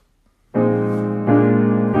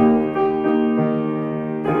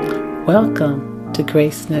Welcome to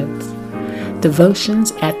Grace Notes,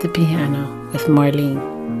 Devotions at the Piano with Marlene.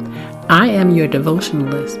 I am your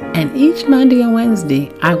devotionalist, and each Monday and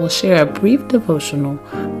Wednesday I will share a brief devotional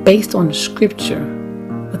based on the scripture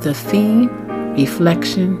with a theme,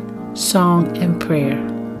 reflection, song, and prayer.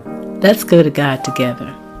 Let's go to God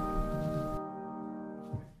together.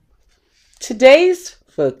 Today's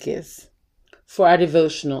focus for our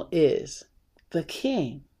devotional is the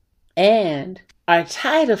King, and our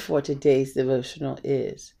title for today's devotional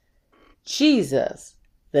is Jesus,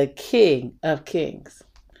 the King of Kings.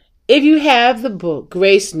 If you have the book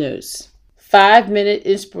Grace Notes, 5-minute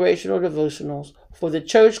inspirational devotionals for the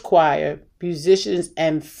church choir, musicians,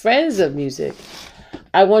 and friends of music,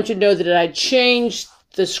 I want you to know that I changed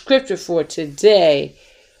the scripture for today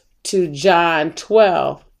to John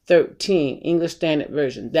 12:13, English Standard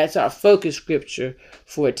Version. That's our focus scripture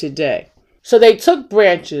for today. So they took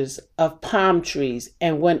branches of palm trees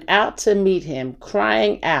and went out to meet him,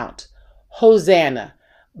 crying out, Hosanna!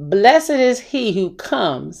 Blessed is he who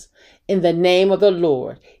comes in the name of the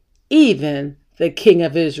Lord, even the King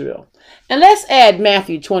of Israel. And let's add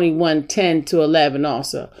Matthew 21:10-11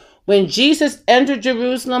 also. When Jesus entered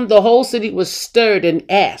Jerusalem, the whole city was stirred and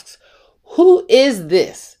asked, Who is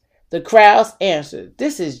this? The crowds answered,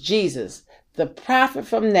 This is Jesus, the prophet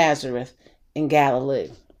from Nazareth in Galilee.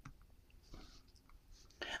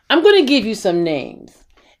 I'm going to give you some names,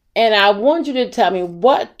 and I want you to tell me,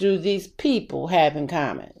 what do these people have in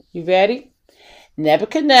common? You ready?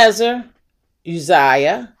 Nebuchadnezzar,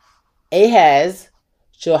 Uzziah, Ahaz,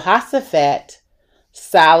 Jehoshaphat,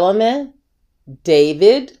 Solomon,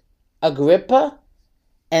 David, Agrippa,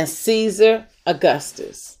 and Caesar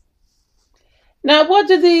Augustus. Now, what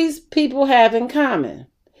do these people have in common?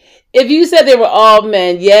 If you said they were all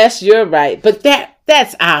men, yes, you're right, but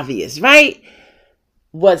that's obvious, right?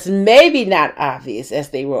 What's maybe not obvious is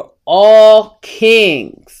they were all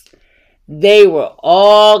kings. They were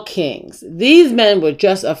all kings. These men were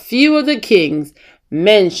just a few of the kings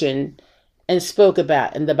mentioned and spoke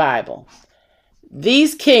about in the Bible.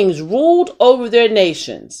 These kings ruled over their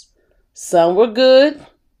nations. Some were good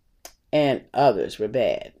and others were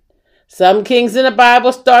bad. Some kings in the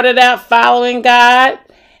Bible started out following God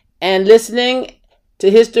and listening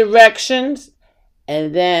to his directions,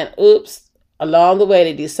 and then, along the way,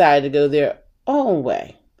 they decided to go their own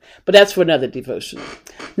way. But that's for another devotion.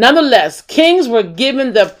 Nonetheless, kings were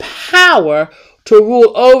given the power to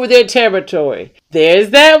rule over their territory.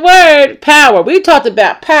 There's that word, power. We talked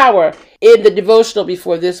about power in the devotional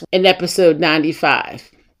before this in episode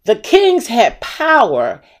 95. The kings had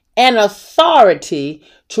power and authority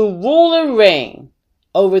to rule and reign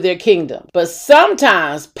over their kingdom. But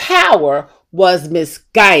sometimes power was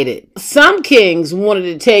misguided. Some kings wanted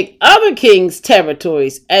to take other kings'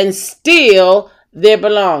 territories and steal their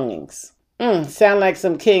belongings. Sound like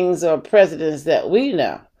some kings or presidents that we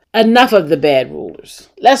know. Enough of the bad rulers.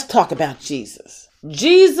 Let's talk about Jesus.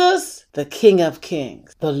 Jesus, the King of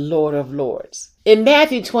Kings, the Lord of Lords. In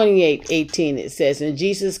Matthew 28:18 it says, And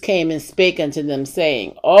Jesus came and spake unto them,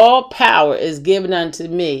 saying, All power is given unto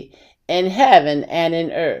me in heaven and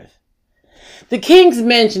in earth. The kings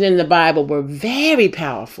mentioned in the Bible were very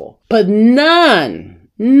powerful, but none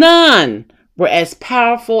were as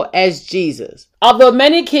powerful as Jesus. Although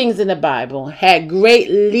many kings in the Bible had great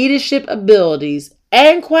leadership abilities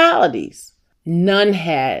and qualities, none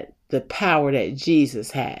had the power that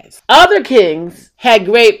Jesus has. Other kings had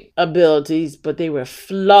great abilities, but they were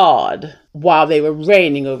flawed while they were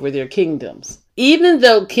reigning over their kingdoms. Even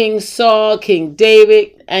though King Saul, King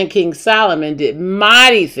David, and King Solomon did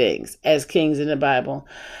mighty things as kings in the Bible,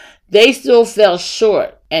 they still fell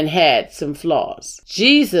short and had some flaws.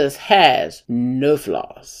 Jesus has no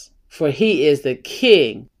flaws, for he is the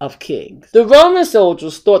King of Kings. The Roman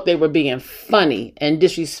soldiers thought they were being funny and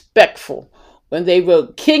disrespectful when they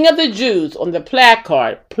wrote King of the Jews on the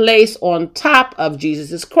placard placed on top of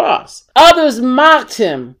Jesus' cross. Others mocked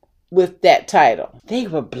him with that title. They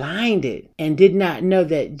were blinded and did not know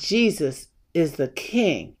that Jesus is the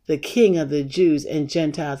King of the Jews and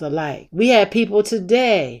Gentiles alike. We have people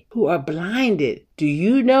today who are blinded. Do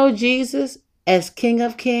you know Jesus as King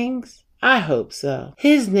of Kings? I hope so.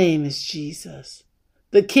 His name is Jesus,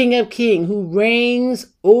 the King of Kings who reigns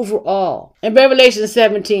over all. In Revelation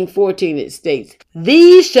 17:14 it states,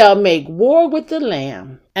 These shall make war with the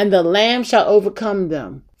Lamb, and the Lamb shall overcome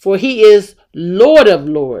them. For he is Lord of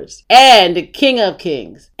lords and the King of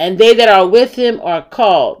kings, and they that are with him are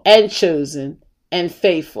called and chosen and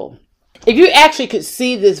faithful. If you actually could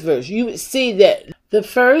see this verse, you would see that the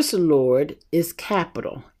first Lord is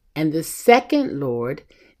capital and the second Lord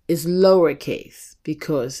is lowercase,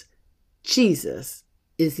 because Jesus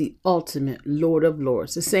is the ultimate Lord of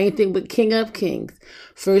Lords. The same thing with King of Kings.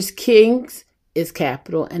 First Kings is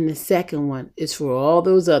capital, and the second one is for all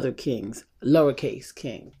those other kings, lowercase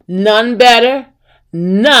king. None better,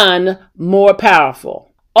 none more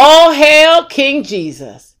powerful. All hail King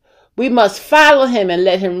Jesus. We must follow him and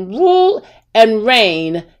let him rule and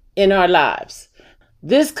reign in our lives.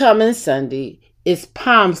 This coming Sunday is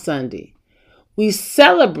Palm Sunday. We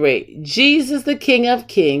celebrate Jesus, the King of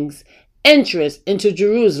Kings, entrance into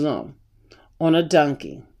Jerusalem on a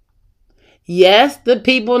donkey. Yes, the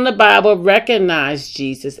people in the Bible recognized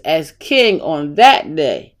Jesus as king on that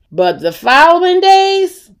day, but the following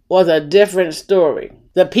days was a different story.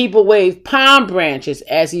 The people waved palm branches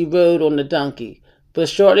as he rode on the donkey, but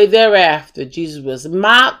shortly thereafter, Jesus was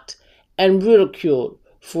mocked and ridiculed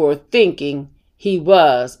for thinking he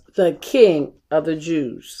was the King of the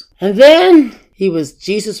Jews. And then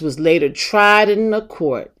Jesus was later tried in a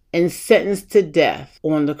court and sentenced to death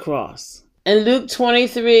on the cross. In Luke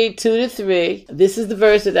 23, 2-3, this is the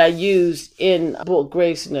verse that I used in book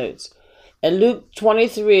Grace Notes. In Luke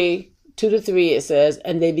 23, 2-3, it says,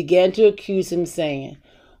 "And they began to accuse him, saying,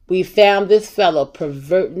 'We found this fellow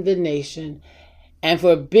perverting the nation and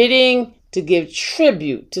forbidding to give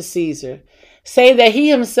tribute to Caesar, saying that he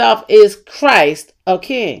himself is Christ, a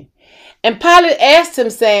king.' And Pilate asked him,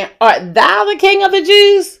 saying, 'Art thou the King of the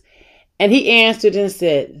Jews?' And he answered and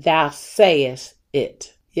said, 'Thou sayest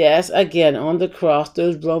it.'" Yes, again, on the cross,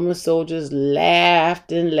 those Roman soldiers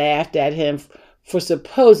laughed and laughed at him for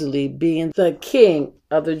supposedly being the King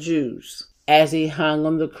of the Jews as he hung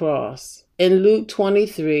on the cross. In Luke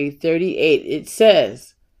 23:38, it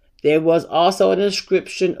says, "There was also an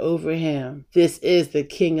inscription over him, 'This is the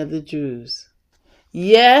King of the Jews.'"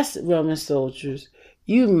 Yes, Roman soldiers,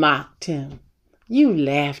 you mocked him. You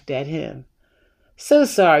laughed at him. So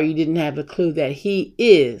sorry you didn't have a clue that he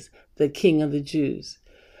is the King of the Jews.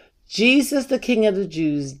 Jesus, the King of the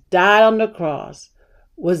Jews, died on the cross,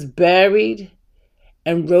 was buried,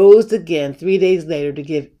 and rose again 3 days later to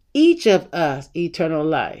give each of us eternal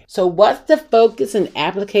life. So what's the focus and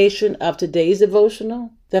application of today's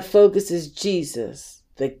devotional? The focus is Jesus,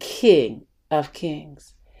 the King of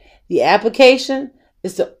Kings. The application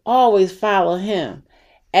is to always follow him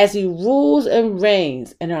as he rules and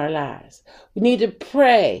reigns in our lives. We need to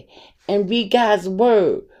pray and read God's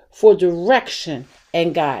word for direction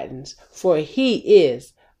and guidance, for he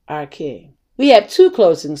is our King. We have 2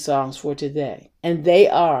 closing songs for today, and they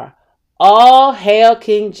are "All Hail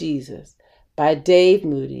King Jesus" by Dave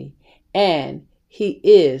Moody and "He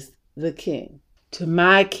is the King." To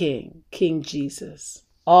my King, King Jesus.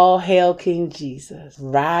 All hail King Jesus.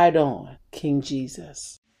 Ride on, King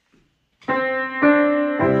Jesus.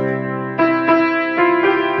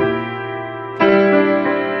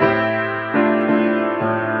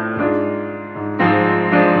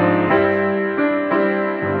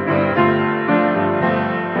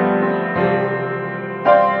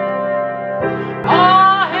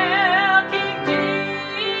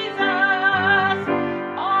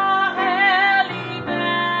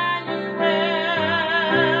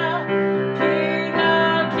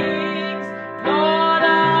 Lord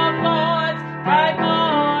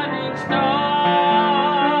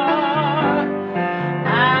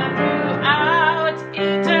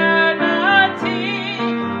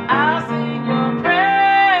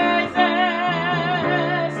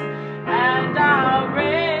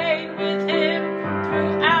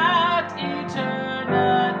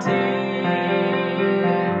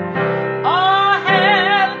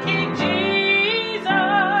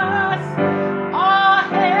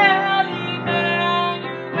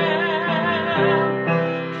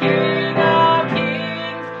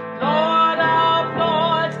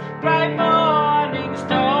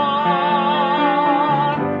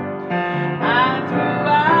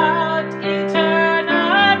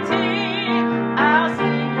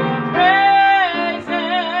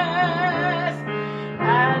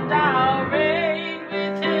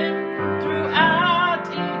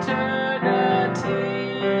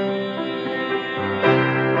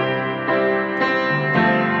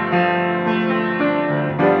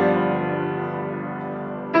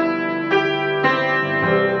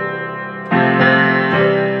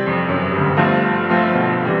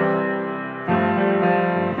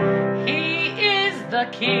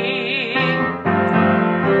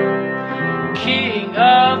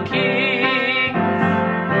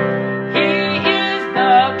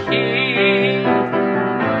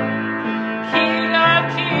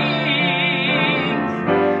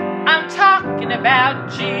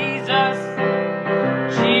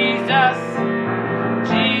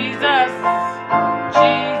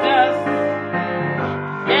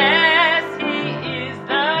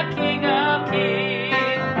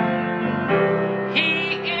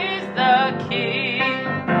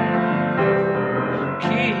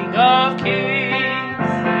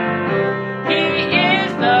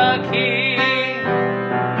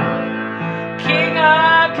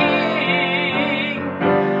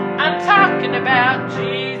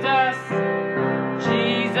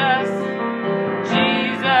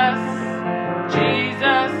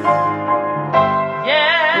Jesus.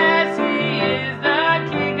 Yes, He is the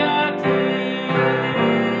King of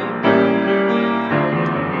Kings.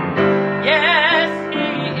 Yes, He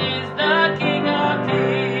is the King of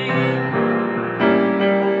Kings.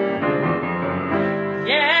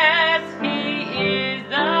 Yes, He is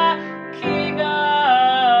the King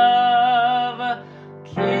of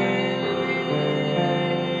Kings.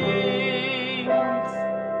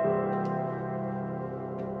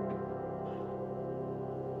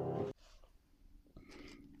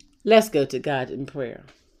 Let's go to God in prayer.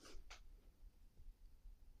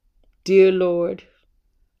 Dear Lord,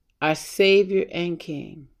 our Savior and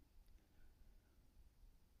King,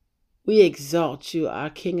 we exalt you,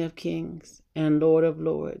 our King of Kings and Lord of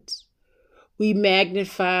Lords. We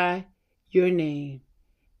magnify your name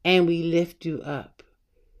and we lift you up.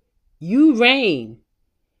 You reign.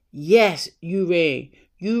 Yes, you reign.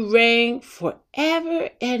 You reign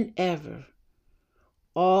forever and ever.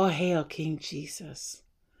 All hail King Jesus.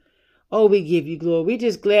 Oh, we give you glory. We're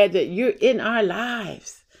just glad that you're in our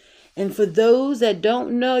lives. And for those that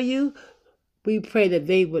don't know you, we pray that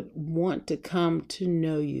they would want to come to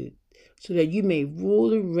know you so that you may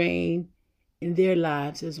rule and reign in their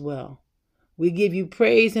lives as well. We give you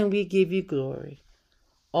praise and we give you glory.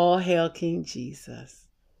 All hail King Jesus.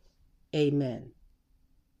 Amen.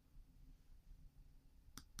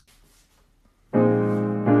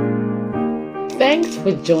 Thanks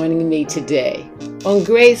for joining me today on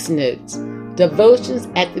Grace Notes, Devotions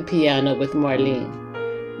at the Piano with Marlene.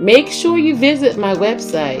 Make sure you visit my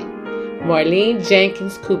website,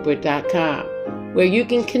 MarleneJenkinsCooper.com, where you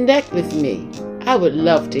can connect with me. I would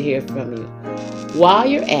love to hear from you. While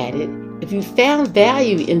you're at it, if you found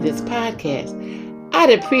value in this podcast, I'd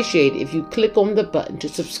appreciate it if you click on the button to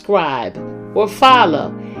subscribe or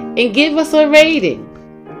follow and give us a rating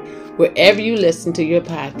wherever you listen to your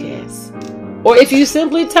podcasts. Or if you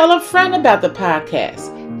simply tell a friend about the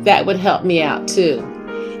podcast, that would help me out too.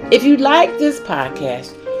 If you like this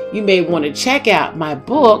podcast, you may want to check out my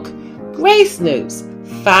book, Grace Notes,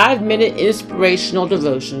 5-minute inspirational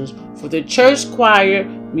devotions for the church choir,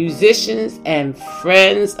 musicians, and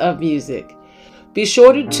friends of music. Be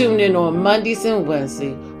sure to tune in on Mondays and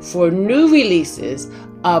Wednesdays for new releases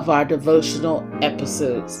of our devotional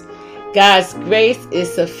episodes. God's grace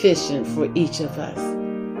is sufficient for each of us.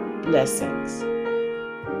 Blessings.